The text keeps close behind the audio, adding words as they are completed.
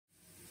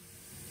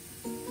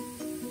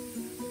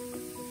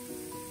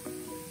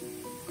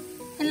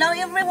Hello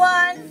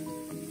everyone!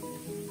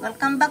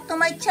 Welcome back to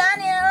my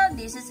channel.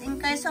 This is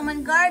Inkay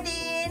Suman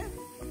Garden.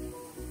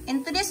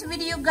 In today's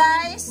video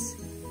guys,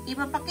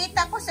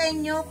 ipapakita ko sa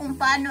inyo kung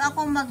paano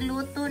ako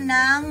magluto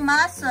ng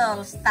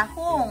mussels,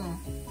 tahong.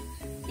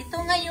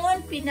 Ito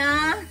ngayon,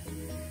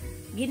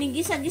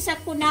 ginigisa-gisa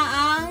ko na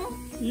ang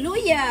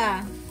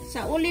luya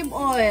sa olive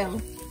oil.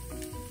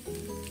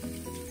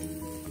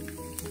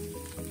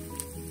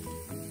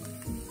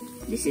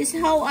 This is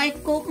how I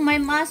cook my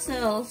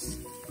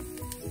mussels.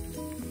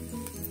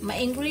 My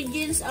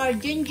ingredients are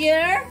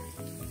ginger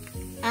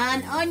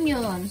and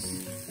onions.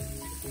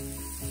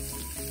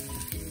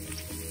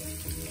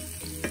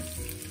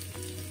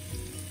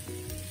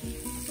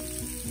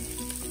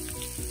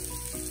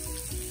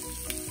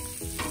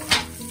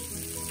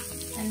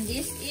 And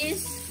this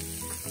is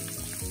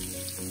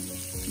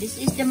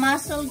the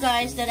mussel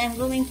guys that I'm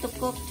going to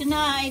cook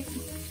tonight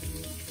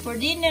for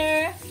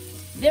dinner.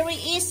 Very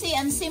easy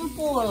and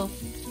simple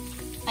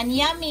and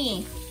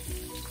yummy.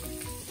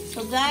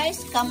 So guys,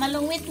 come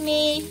along with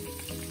me.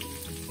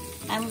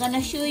 I'm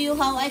gonna show you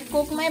how I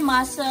cook my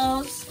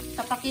mussels.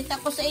 Papakita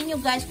ko sa inyo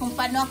guys kung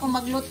paano ako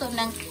magluto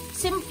ng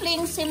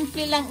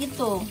simple lang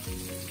ito.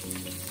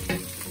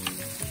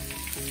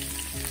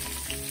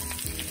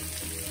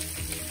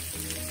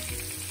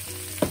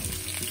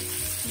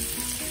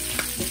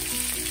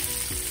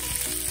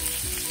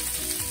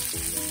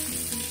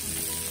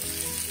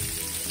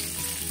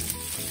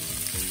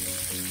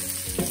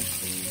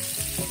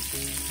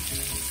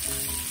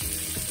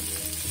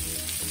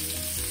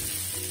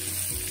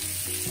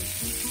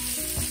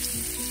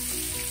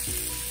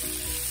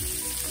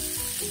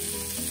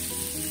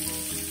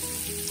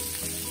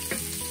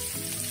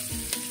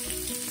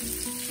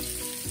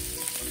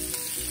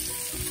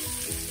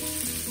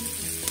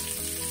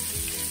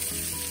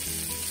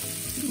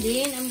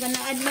 Then, I'm gonna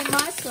add my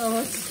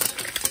mussels.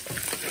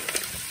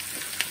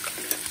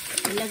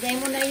 Ilagay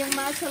mo na yung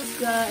mussels,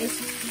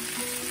 guys.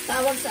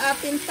 Tawag sa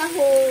atin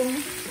tahong.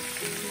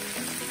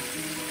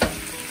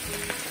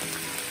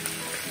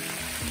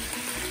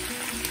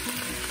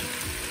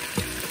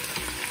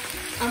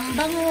 Ang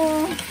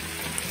bango.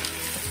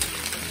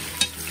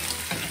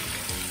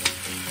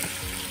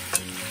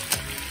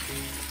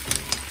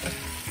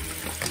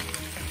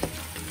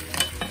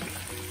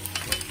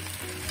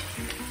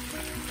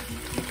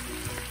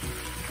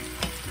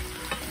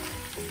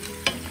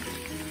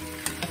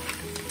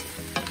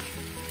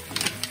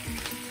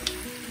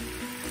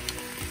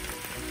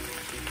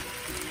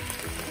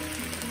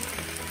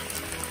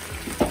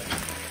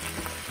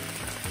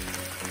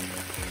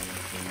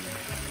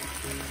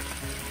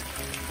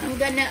 I'm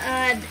gonna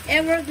add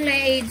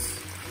Everglades.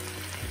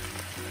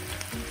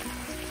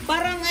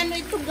 Parang ano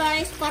ito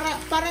guys,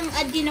 parang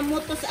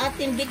ajinomoto sa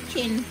ating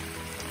bitchin.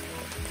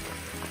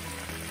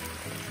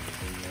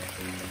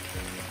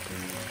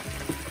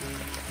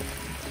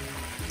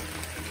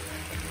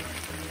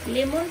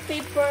 Lemon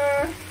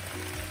pepper.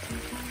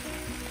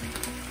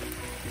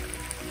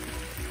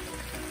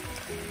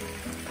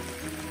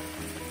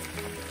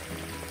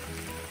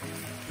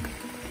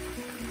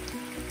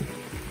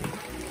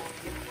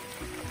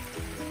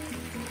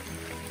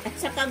 At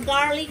saka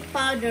garlic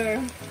powder.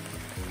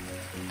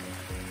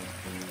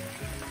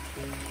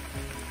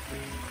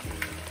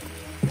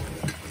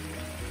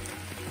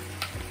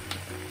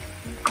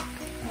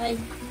 Ay,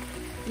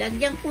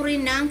 lagyan ko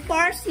rin ng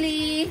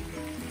parsley.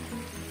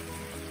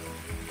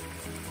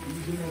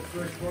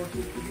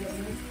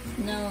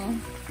 No.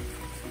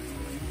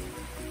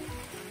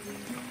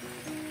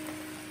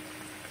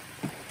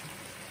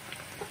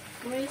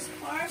 Fresh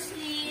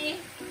parsley.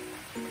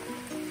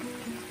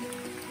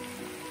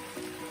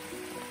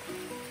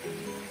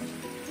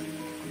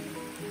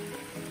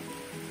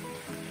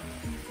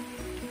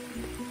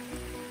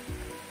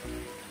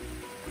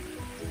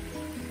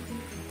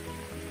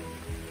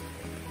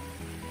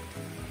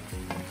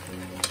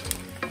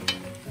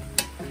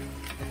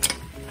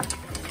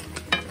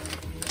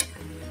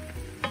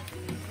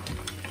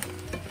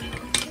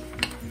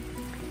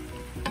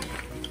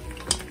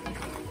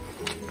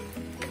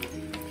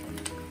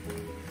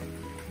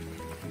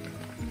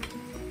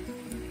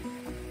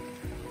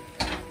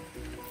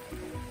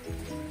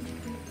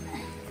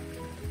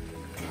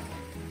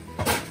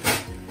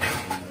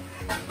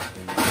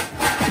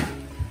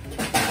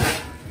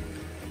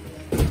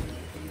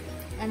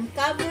 And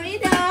cover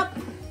it up.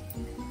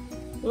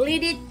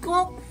 Let it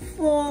cook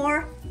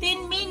for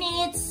 10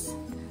 minutes.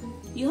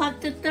 You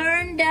have to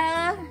turn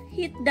the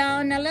heat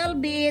down a little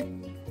bit.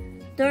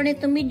 Turn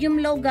it to medium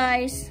low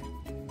guys.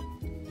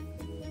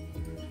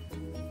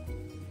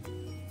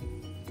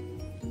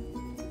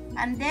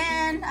 And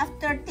then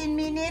after 10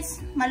 minutes,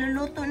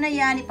 maluluto na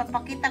yan.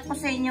 Ipapakita ko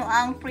sa inyo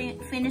ang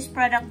finished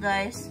product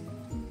guys.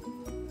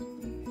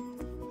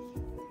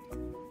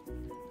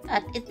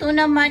 At ito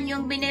naman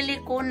yung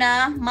binili ko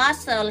na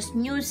mussels,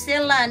 New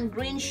Zealand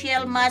green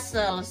shell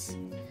mussels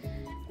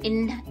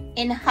in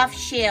half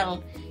shell.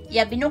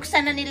 Yeah,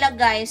 binuksan na nila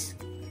guys.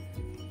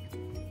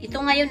 Ito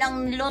ngayon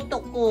ang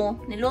niluto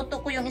ko.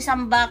 Niluto ko yung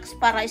isang box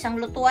para isang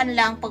lutuan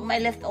lang. Pag may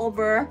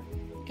leftover,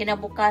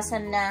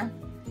 kinabukasan na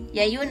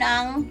Yun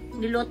ang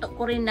niluto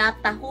ko rin na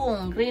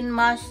tahong.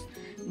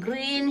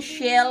 Green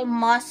shell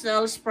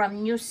mussels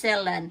from New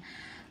Zealand.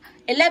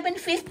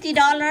 $11.50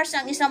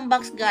 ang isang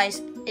box, guys.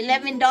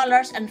 $11.50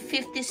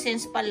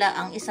 pala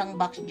ang isang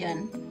box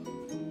dyan.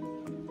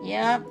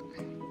 Yep.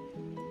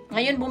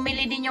 Ngayon,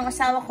 bumili din yung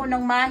asawa ko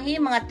ng mahi.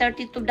 Mga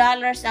 $32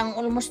 ang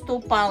almost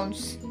 2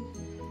 pounds.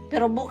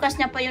 Pero bukas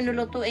niya pa yung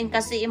lulutuin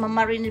kasi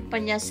imamarinate pa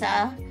niya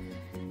sa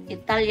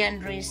Italian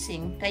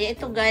dressing. Kaya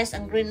ito, guys,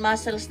 ang green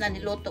mussels na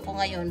niluto ko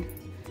ngayon.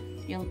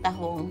 Yung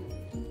tahong.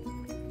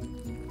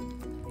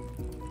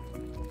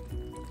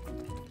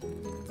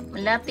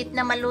 Malapit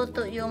na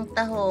maluto yung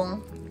tahong.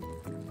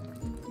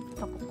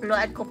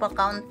 Pakukuluan ko pa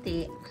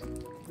kaunti.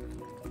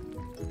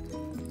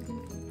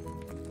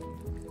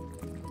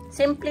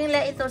 Simple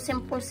lang ito.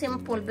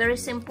 Simple. Very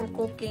simple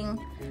cooking.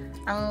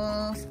 Ang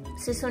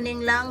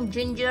seasoning lang,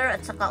 ginger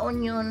at saka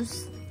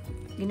onions.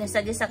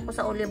 Ginasagisa ko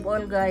sa olive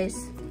oil,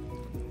 guys.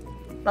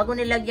 Bago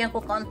nilagyan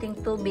ko kaunting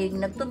tubig.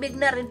 Nagtubig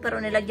na rin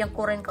pero nilagyan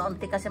ko rin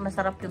kaunti kasi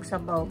masarap yung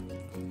sabaw.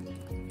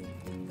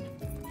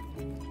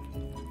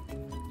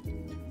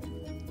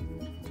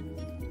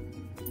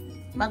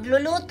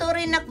 Magluluto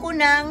rin ako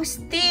ng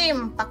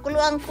steam.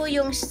 Pakuluan ko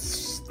yung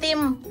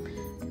steam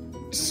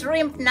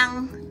shrimp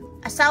ng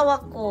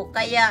asawa ko.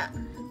 Kaya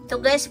ito,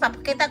 guys,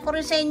 papakita ko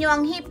rin sa inyo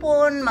ang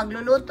hipon.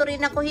 Magluluto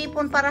rin ako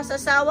hipon para sa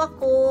asawa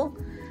ko.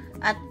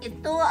 At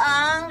ito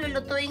ang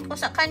lulutuin ko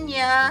sa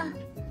kanya.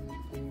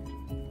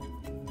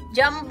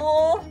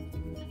 Jumbo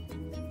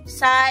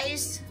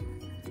size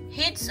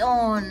heats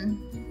on.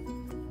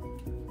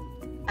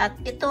 At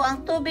ito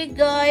ang tubig,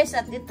 guys.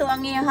 At ito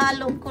ang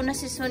ihalo ko na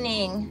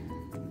seasoning.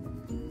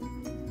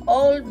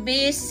 All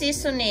beef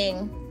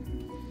seasoning.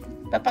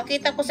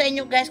 Papakita ko sa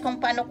inyo, guys, kung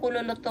paano ko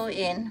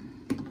lulutuin.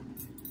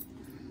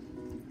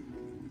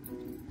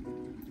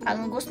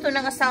 Ang gusto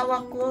ng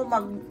asawa ko,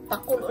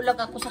 magpakulo lang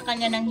ako sa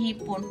kanya ng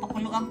hipon.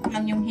 Pakuluan ko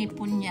lang yung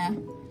hipon niya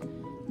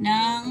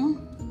ng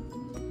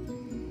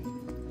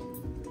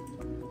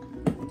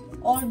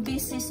all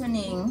beef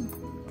seasoning.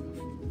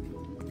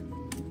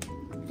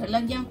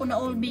 Lalagyan ko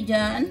na all beef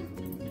dyan.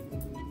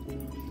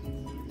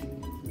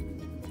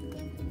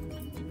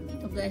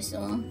 Ito, guys,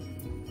 oh.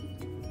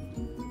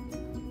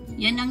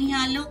 Yan ang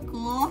ihalo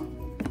ko.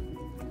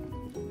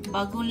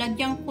 Bago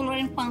lagyan ko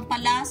rin pang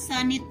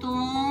palasa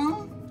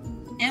nitong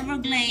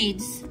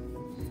Everglades.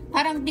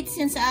 Parang bits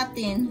yan sa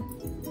atin.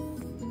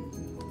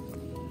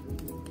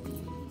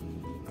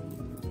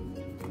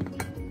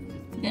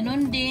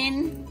 Ganon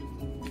din.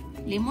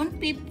 Lemon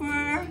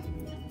pepper.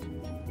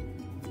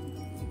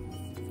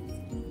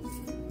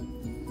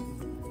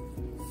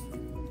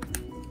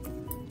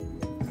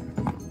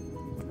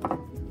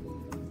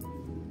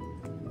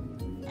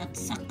 At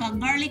saka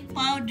garlic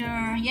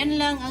powder. Yan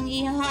lang ang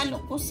ihalo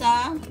ko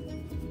sa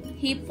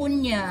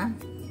hipon niya.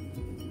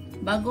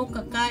 Bago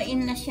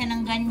kakain na siya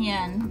ng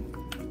ganyan.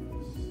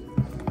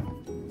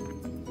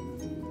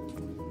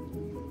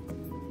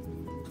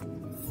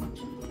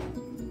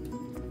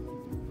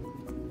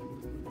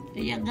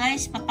 Kaya,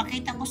 guys,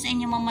 papakita ko sa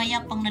inyo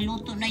mamaya pang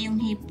naluto na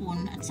yung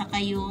hipon at saka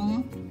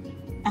yung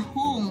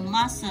tahong,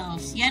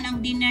 mussels. Yan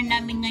ang dinner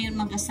namin ngayon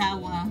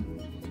mag-asawa.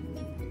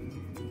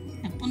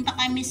 Nagpunta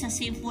kami sa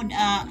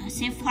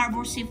Safe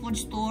Harbor Seafood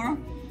Store.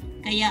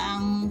 Kaya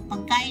ang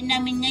pagkain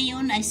namin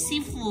ngayon ay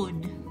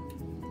seafood.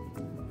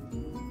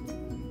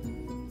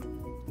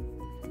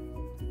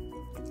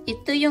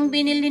 Ito yung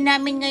binili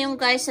namin ngayon,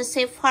 guys, sa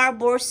Safe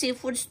Harbor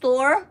Seafood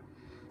Store.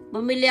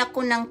 Bumili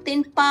ako ng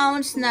 10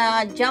 pounds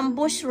na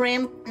jumbo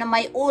shrimp na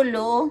may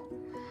ulo.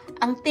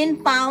 Ang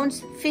 10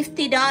 pounds,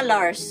 $50.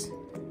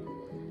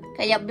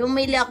 Kaya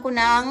bumili ako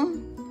ng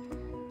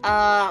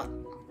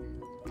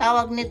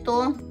tawag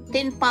nito,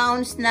 10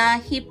 pounds na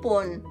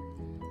hipon.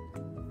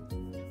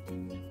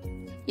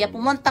 Kaya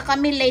pumunta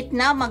kami late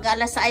na,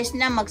 mag-alas 6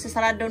 na,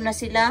 magsasarado na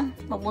sila.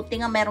 Mabuti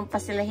nga meron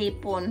pa sila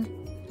hipon.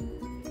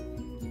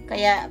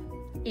 Kaya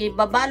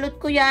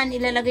ibabalot ko yan,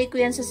 ilalagay ko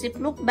yan sa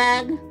ziploc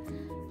bag.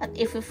 At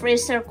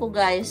i-freezer ko,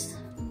 guys.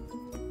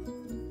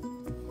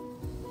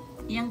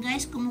 Yan,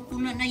 guys,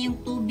 kumukulo na yung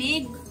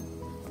tubig.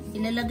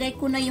 Ilalagay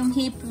ko na yung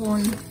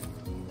hipon.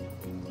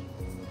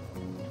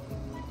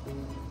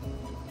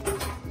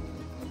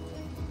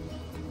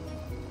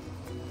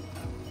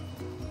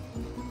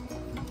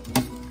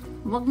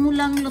 Huwag mo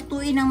lang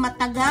lutuin ng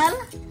matagal.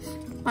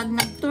 Pag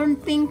nag-turn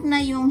pink na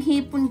yung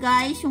hipon,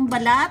 guys, yung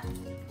balat,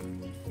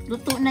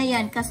 luto na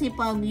yan. Kasi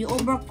pag you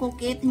overcook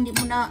it, hindi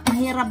mo na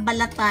mahirap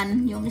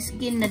balatan. Yung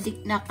skin na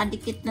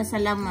nakadikit na sa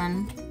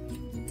laman.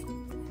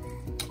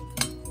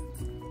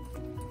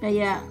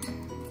 Kaya,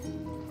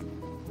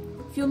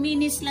 few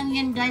minutes lang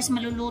yan, guys,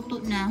 maluluto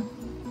na.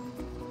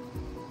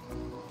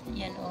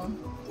 Yan, oh.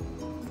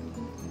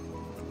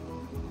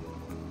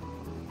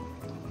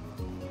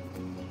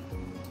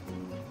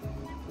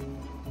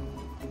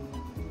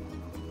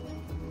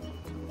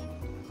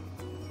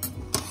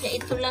 Kaya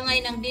ito lang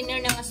ngayon ang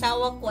dinner ng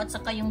asawa ko at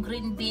saka yung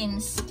green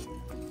beans.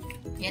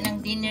 Yan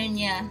ang dinner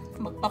niya.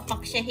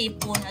 Magpapak siya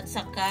hipon at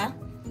saka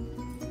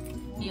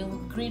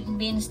Yung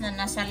green beans na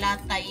nasa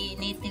lata,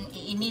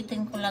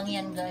 iinitin ko lang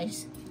yan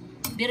guys.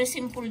 Very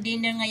simple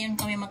dinner ngayon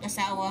kami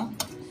mag-asawa.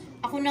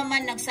 Ako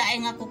naman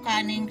nagsaing ako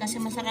kanin kasi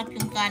masarap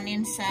yung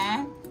kanin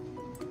sa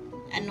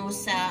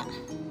sa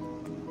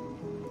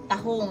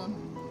tahong.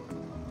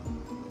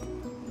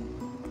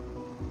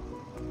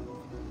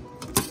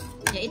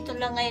 Yeah, ito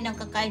lang ngayon ang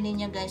kakainin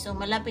niya guys. So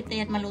malapit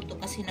na yan maluto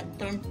kasi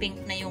nag-turn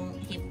pink na yung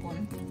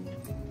hipon.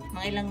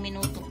 Mga ilang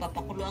minuto pa,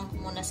 pakuluan ko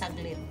muna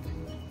saglit.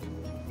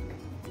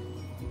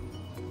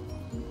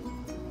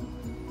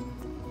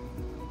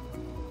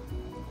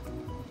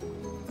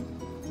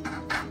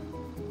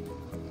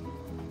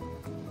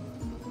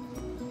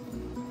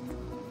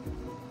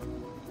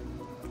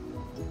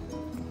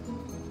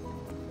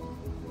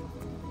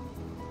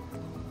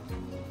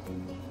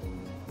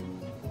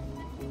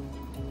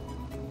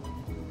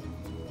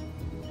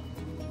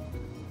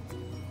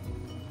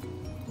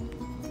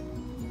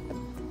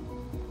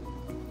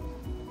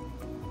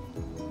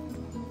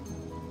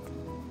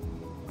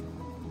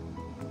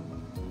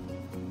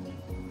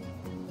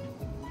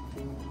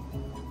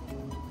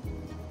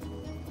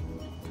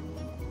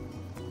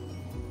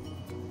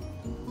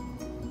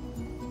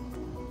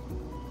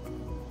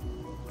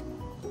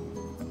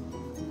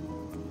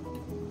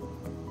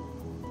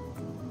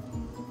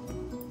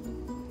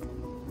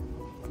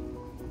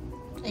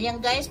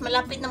 Ayan guys,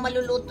 malapit na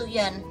maluluto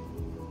yan.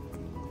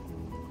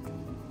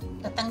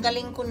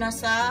 Tatanggalin ko na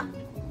sa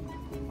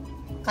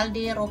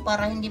kaldero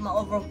para hindi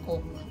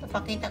ma-overcook.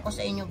 Papakita ko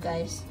sa inyo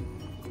guys.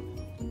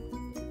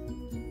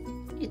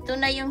 Ito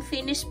na yung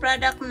finished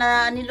product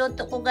na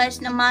niluto ko guys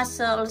na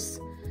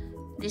mussels.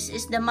 This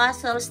is the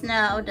mussels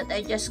now that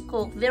I just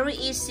cooked. Very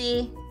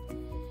easy.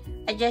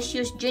 I just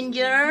use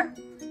ginger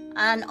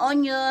and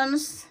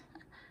onions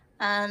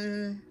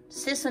and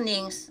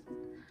seasonings.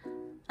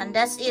 And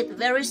that's it.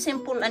 Very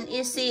simple and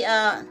easy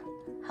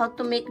how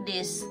to make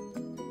this.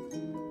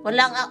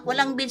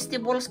 Walang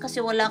vegetables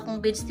kasi wala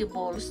akong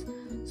vegetables.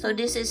 So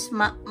this is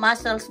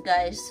mussels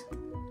guys.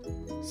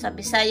 Sa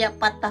Bisaya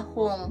pa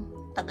tahong,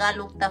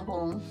 Tagalog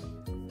tahong.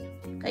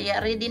 Kaya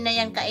ready na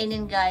yan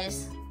kainin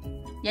guys.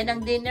 Yan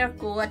ang dinner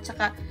ko at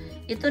saka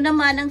ito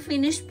naman ang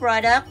finished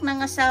product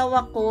ng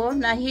asawa ko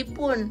na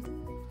hipon.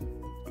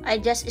 I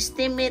just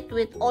steam it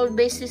with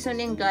all-base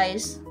seasoning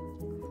guys.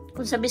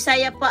 Kung sa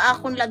Bisaya pa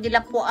akong lagi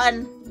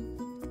lapuan.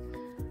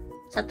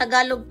 Sa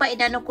Tagalog pa,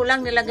 inano ko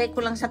lang, nilagay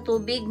ko lang sa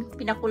tubig.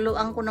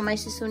 Pinakuluan ko na may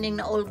seasoning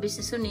na all-beef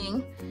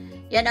seasoning.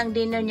 Yan ang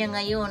dinner niya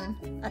ngayon.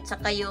 At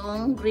saka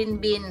yung green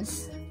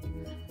beans.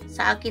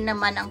 Sa akin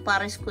naman, ang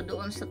pares ko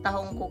doon sa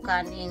tahong ko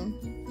kanin.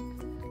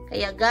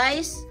 Kaya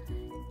guys,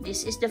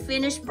 this is the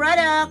finished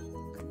product.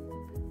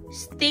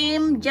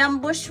 Steamed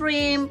jumbo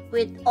shrimp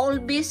with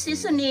all-beef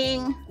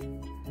seasoning.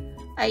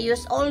 I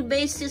use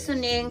all-base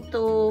seasoning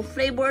to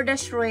flavor the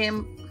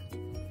shrimp.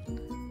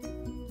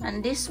 And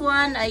this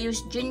one, I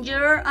use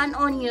ginger and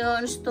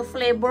onions to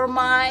flavor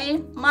my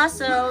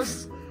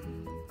mussels.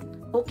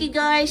 Okay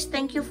guys,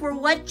 thank you for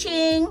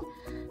watching.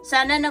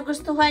 Sana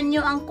nagustuhan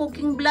nyo ang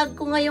cooking vlog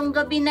ko ngayong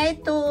gabi na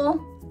ito.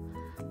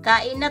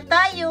 Kain na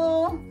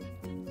tayo.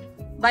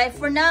 Bye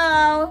for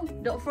now.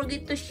 Don't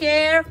forget to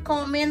share,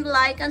 comment,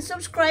 like, and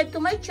subscribe to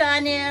my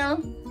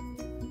channel.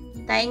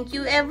 Thank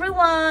you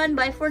everyone.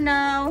 Bye for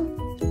now.